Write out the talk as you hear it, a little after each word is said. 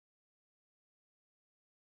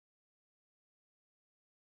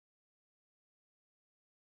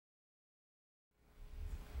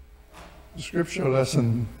The scripture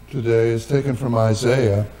lesson today is taken from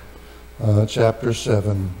Isaiah chapter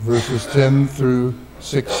 7, verses 10 through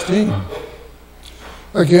 16.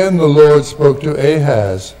 Again, the Lord spoke to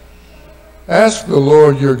Ahaz, "Ask the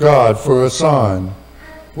Lord your God for a sign,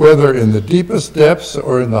 whether in the deepest depths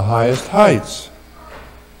or in the highest heights."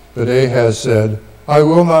 But Ahaz said, "I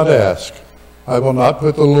will not ask. I will not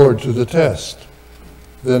put the Lord to the test."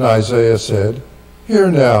 Then Isaiah said, "Hear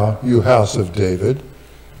now, you house of David.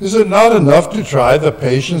 Is it not enough to try the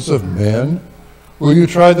patience of men? Will you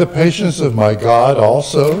try the patience of my God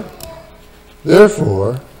also?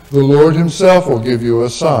 Therefore, the Lord himself will give you a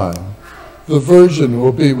sign. The virgin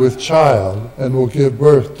will be with child and will give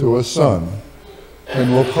birth to a son,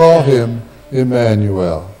 and will call him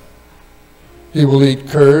Emmanuel. He will eat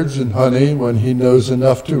curds and honey when he knows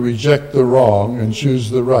enough to reject the wrong and choose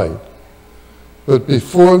the right. But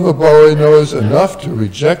before the boy knows enough to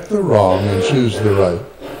reject the wrong and choose the right,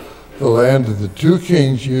 the land of the two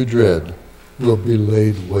kings you dread will be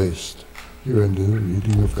laid waste." Here in the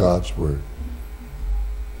reading of God's word.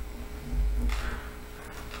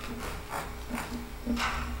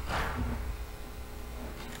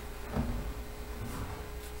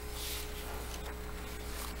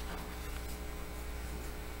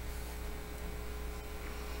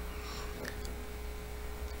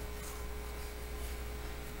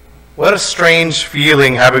 What a strange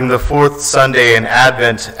feeling having the fourth Sunday in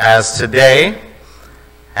Advent as today.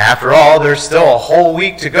 After all, there's still a whole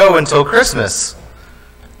week to go until Christmas.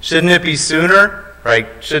 Shouldn't it be sooner? Right?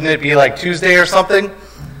 Shouldn't it be like Tuesday or something?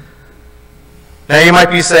 Now you might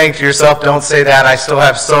be saying to yourself, "Don't say that, I still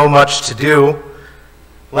have so much to do."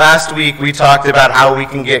 Last week we talked about how we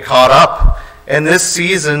can get caught up in this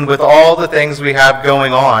season with all the things we have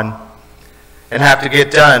going on and have to get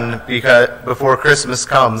done before Christmas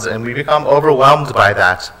comes, and we become overwhelmed by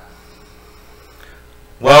that.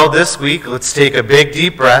 Well, this week, let's take a big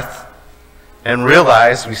deep breath and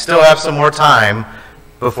realize we still have some more time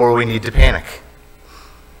before we need to panic.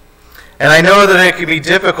 And I know that it can be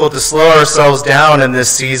difficult to slow ourselves down in this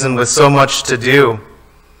season with so much to do.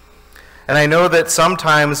 And I know that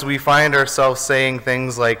sometimes we find ourselves saying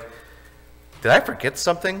things like, "Did I forget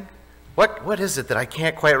something? What is it that I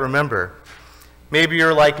can't quite remember?" Maybe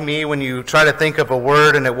you're like me when you try to think of a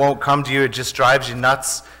word and it won't come to you, it just drives you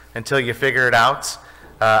nuts until you figure it out.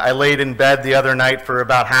 I laid in bed the other night for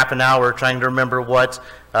about half an hour trying to remember what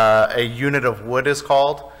a unit of wood is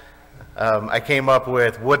called. I came up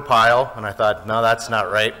with woodpile, and I thought, no, that's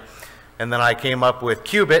not right. And then I came up with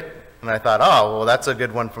cubit, and I thought, oh, well, that's a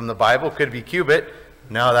good one from the Bible. Could be cubit.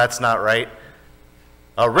 No, that's not right.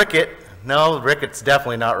 A ricket. No, ricket's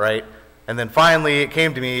definitely not right. And then finally it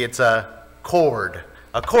came to me, it's a cord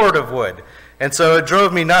of wood. And so it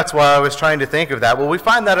drove me nuts while I was trying to think of that. Well, we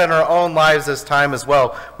find that in our own lives this time as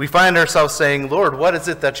well. We find ourselves saying, "Lord, what is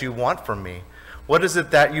it that you want from me? What is it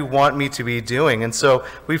that you want me to be doing?" And so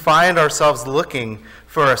we find ourselves looking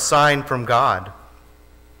for a sign from God.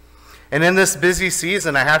 And in this busy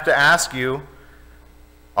season, I have to ask you,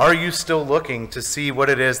 are you still looking to see what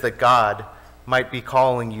it is that God might be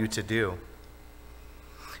calling you to do?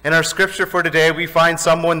 In our scripture for today, we find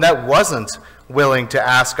someone that wasn't willing to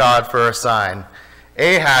ask God for a sign.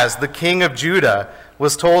 Ahaz, the king of Judah,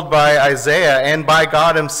 was told by Isaiah and by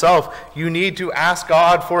God himself, "You need to ask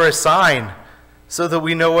God for a sign so that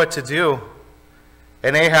we know what to do."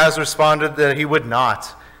 And Ahaz responded that he would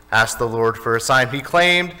not ask the Lord for a sign. He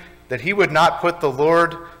claimed that he would not put the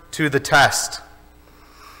Lord to the test.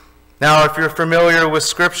 Now, if you're familiar with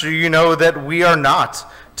Scripture, you know that we are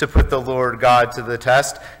not to put the Lord God to the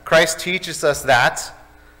test. Christ teaches us that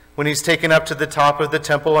when he's taken up to the top of the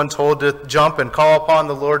temple and told to jump and call upon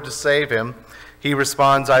the Lord to save him, he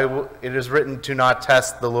responds, "It is written to not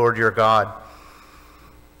test the Lord your God."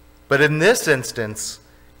 But in this instance,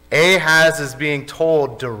 Ahaz is being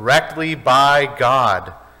told directly by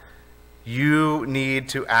God, "You need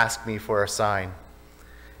to ask me for a sign.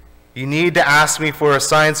 You need to ask me for a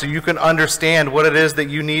sign so you can understand what it is that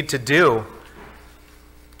you need to do."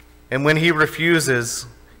 And when he refuses,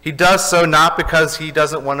 he does so not because he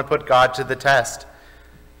doesn't want to put God to the test.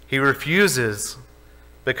 He refuses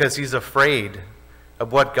because he's afraid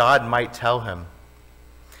of what God might tell him.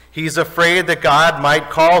 He's afraid that God might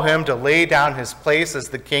call him to lay down his place as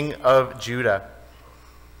the king of Judah.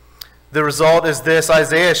 The result is this: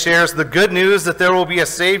 Isaiah shares the good news that there will be a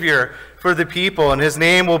Savior for the people, and his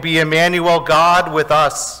name will be Emmanuel, God with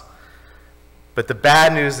us. But the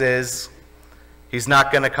bad news is, he's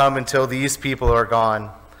not going to come until these people are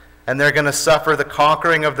gone. And they're going to suffer the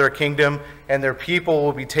conquering of their kingdom, and their people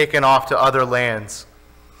will be taken off to other lands.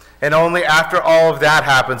 And only after all of that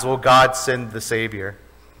happens will God send the Savior.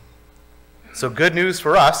 So good news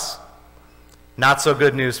for us, not so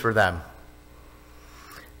good news for them.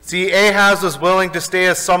 See, Ahaz was willing to stay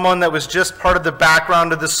as someone that was just part of the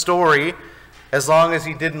background of the story as long as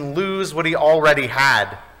he didn't lose what he already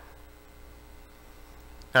had.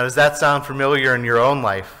 Now, does that sound familiar in your own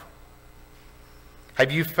life?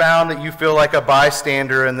 Have you found that you feel like a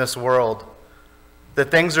bystander in this world? That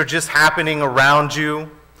things are just happening around you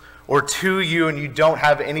or to you and you don't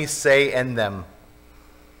have any say in them?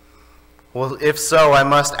 Well, if so, I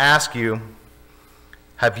must ask you,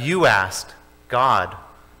 have you asked God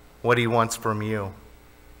what he wants from you?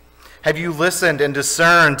 Have you listened and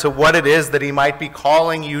discerned to what it is that he might be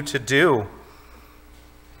calling you to do?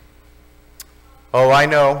 Oh, I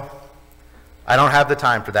know. I don't have the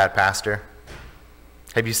time for that, Pastor.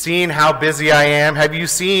 Have you seen how busy I am? Have you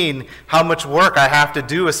seen how much work I have to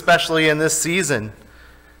do, especially in this season?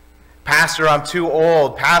 Pastor, I'm too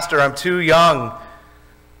old. Pastor, I'm too young.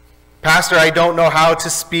 Pastor, I don't know how to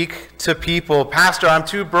speak to people. Pastor, I'm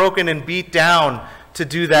too broken and beat down to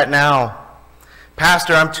do that now.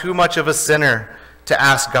 Pastor, I'm too much of a sinner to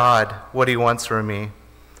ask God what he wants from me.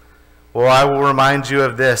 Well, I will remind you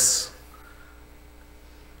of this.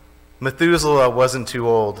 Methuselah wasn't too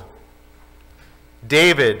old.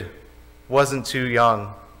 David wasn't too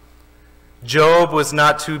young. Job was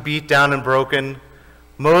not too beat down and broken.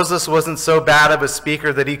 Moses wasn't so bad of a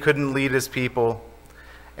speaker that he couldn't lead his people.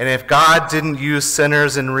 And if God didn't use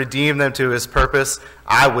sinners and redeem them to his purpose,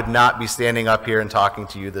 I would not be standing up here and talking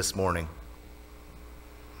to you this morning.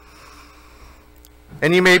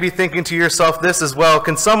 And you may be thinking to yourself this as well.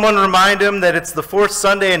 Can someone remind him that it's the fourth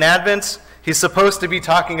Sunday in Advent? He's supposed to be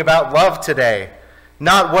talking about love today,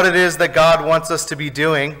 not what it is that God wants us to be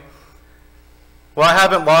doing. Well, I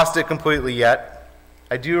haven't lost it completely yet.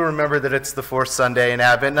 I do remember that it's the fourth Sunday in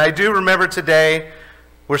Advent, and I do remember today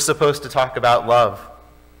we're supposed to talk about love.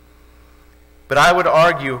 But I would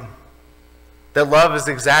argue that love is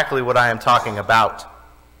exactly what I am talking about.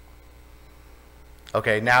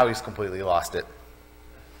 Okay, now he's completely lost it.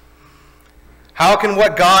 How can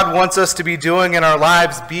what God wants us to be doing in our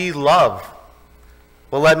lives be love?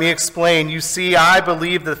 Well, let me explain. You see, I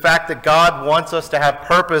believe the fact that God wants us to have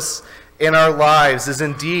purpose in our lives is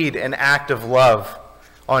indeed an act of love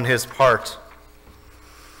on his part.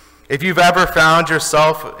 If you've ever found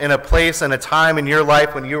yourself in a place and a time in your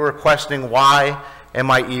life when you were questioning, why am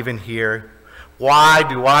I even here? Why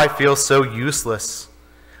do I feel so useless?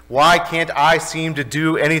 Why can't I seem to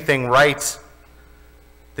do anything right?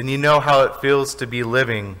 Then you know how it feels to be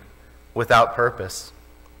living without purpose.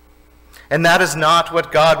 And that is not what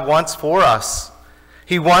God wants for us.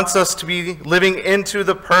 He wants us to be living into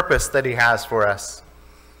the purpose that he has for us.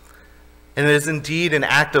 And it is indeed an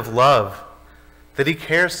act of love that he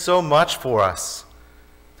cares so much for us,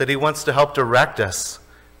 that he wants to help direct us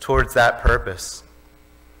towards that purpose.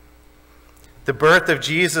 The birth of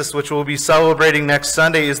Jesus, which we'll be celebrating next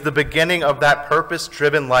Sunday, is the beginning of that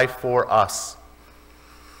purpose-driven life for us.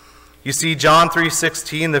 You see, John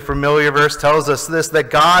 3:16, the familiar verse, tells us this, that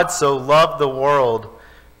God so loved the world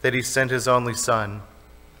that he sent his only Son.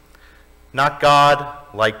 Not God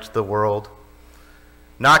liked the world.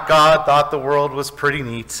 Not God thought the world was pretty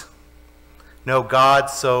neat. No, God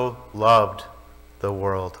so loved the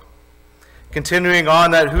world. Continuing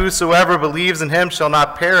on, that whosoever believes in him shall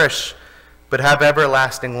not perish, but have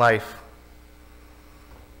everlasting life.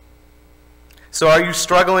 So are you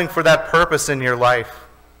struggling for that purpose in your life?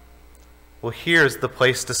 Well, here's the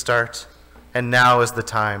place to start, and now is the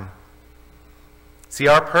time. See,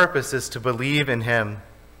 our purpose is to believe in him.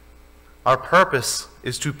 Our purpose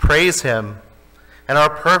is to praise him, and our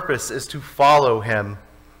purpose is to follow him.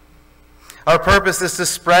 Our purpose is to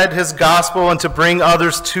spread his gospel and to bring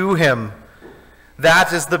others to him.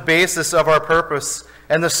 That is the basis of our purpose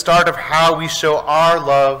and the start of how we show our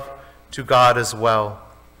love to God as well.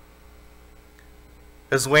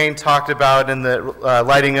 As Wayne talked about in the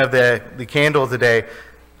lighting of the candle today,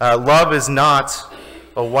 love is not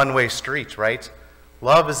a one-way street, right?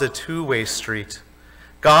 Love is a two-way street.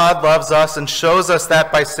 God loves us and shows us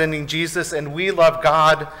that by sending Jesus, and we love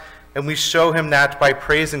God, and we show him that by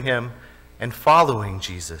praising him and following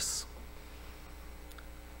Jesus.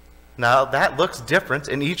 Now, that looks different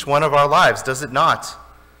in each one of our lives, does it not?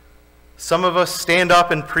 Some of us stand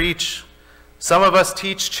up and preach. Some of us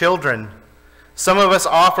teach children. Some of us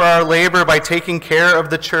offer our labor by taking care of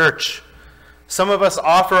the church. Some of us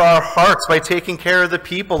offer our hearts by taking care of the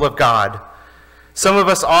people of God. Some of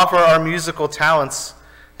us offer our musical talents,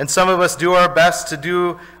 and some of us do our best to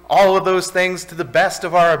do all of those things to the best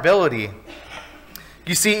of our ability.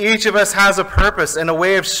 You see, each of us has a purpose and a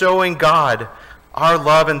way of showing God our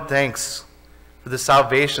love and thanks for the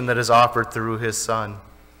salvation that is offered through his Son.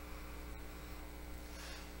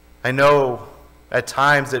 I know at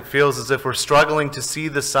times it feels as if we're struggling to see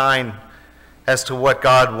the sign as to what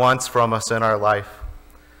God wants from us in our life.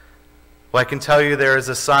 Well, I can tell you there is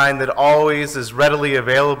a sign that always is readily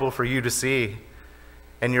available for you to see,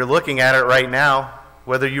 and you're looking at it right now,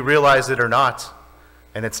 whether you realize it or not,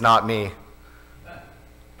 and it's not me.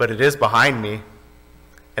 But it is behind me,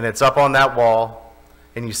 and it's up on that wall,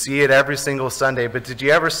 and you see it every single Sunday. But did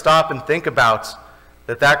you ever stop and think about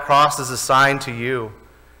that cross is a sign to you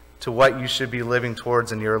to what you should be living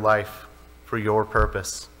towards in your life for your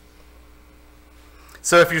purpose?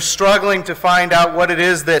 So if you're struggling to find out what it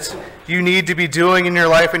is that you need to be doing in your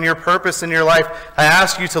life and your purpose in your life, I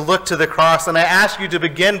ask you to look to the cross, and I ask you to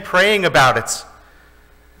begin praying about it.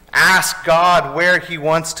 Ask God where he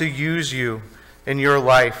wants to use you in your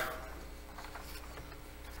life.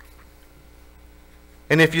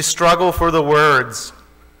 And if you struggle for the words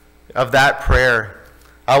of that prayer,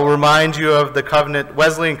 I will remind you of the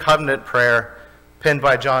Wesleyan covenant prayer penned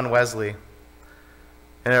by John Wesley.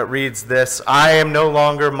 And it reads this: I am no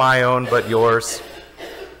longer my own, but yours.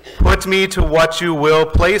 Put me to what you will,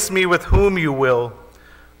 place me with whom you will.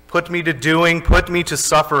 Put me to doing, put me to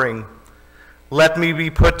suffering. Let me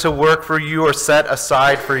be put to work for you or set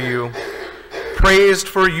aside for you, praised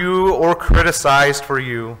for you or criticized for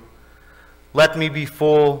you. Let me be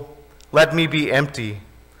full, let me be empty.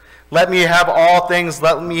 Let me have all things,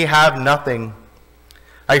 let me have nothing.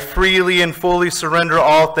 I freely and fully surrender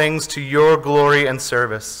all things to your glory and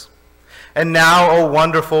service. And now, O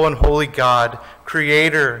wonderful and holy God,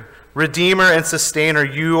 Creator, Redeemer, and Sustainer,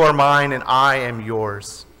 you are mine and I am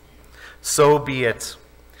yours. So be it.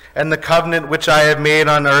 And the covenant which I have made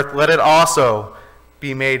on earth, let it also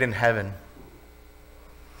be made in heaven.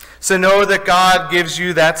 So know that God gives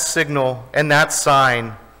you that signal and that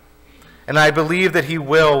sign. And I believe that he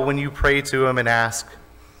will when you pray to him and ask.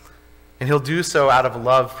 And he'll do so out of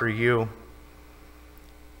love for you.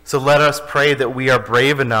 So let us pray that we are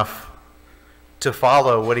brave enough to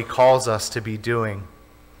follow what he calls us to be doing.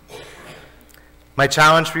 My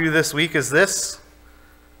challenge for you this week is this: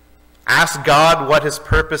 ask God what his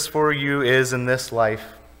purpose for you is in this life.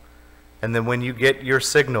 And then when you get your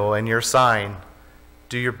signal and your sign,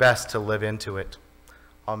 do your best to live into it.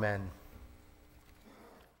 Amen.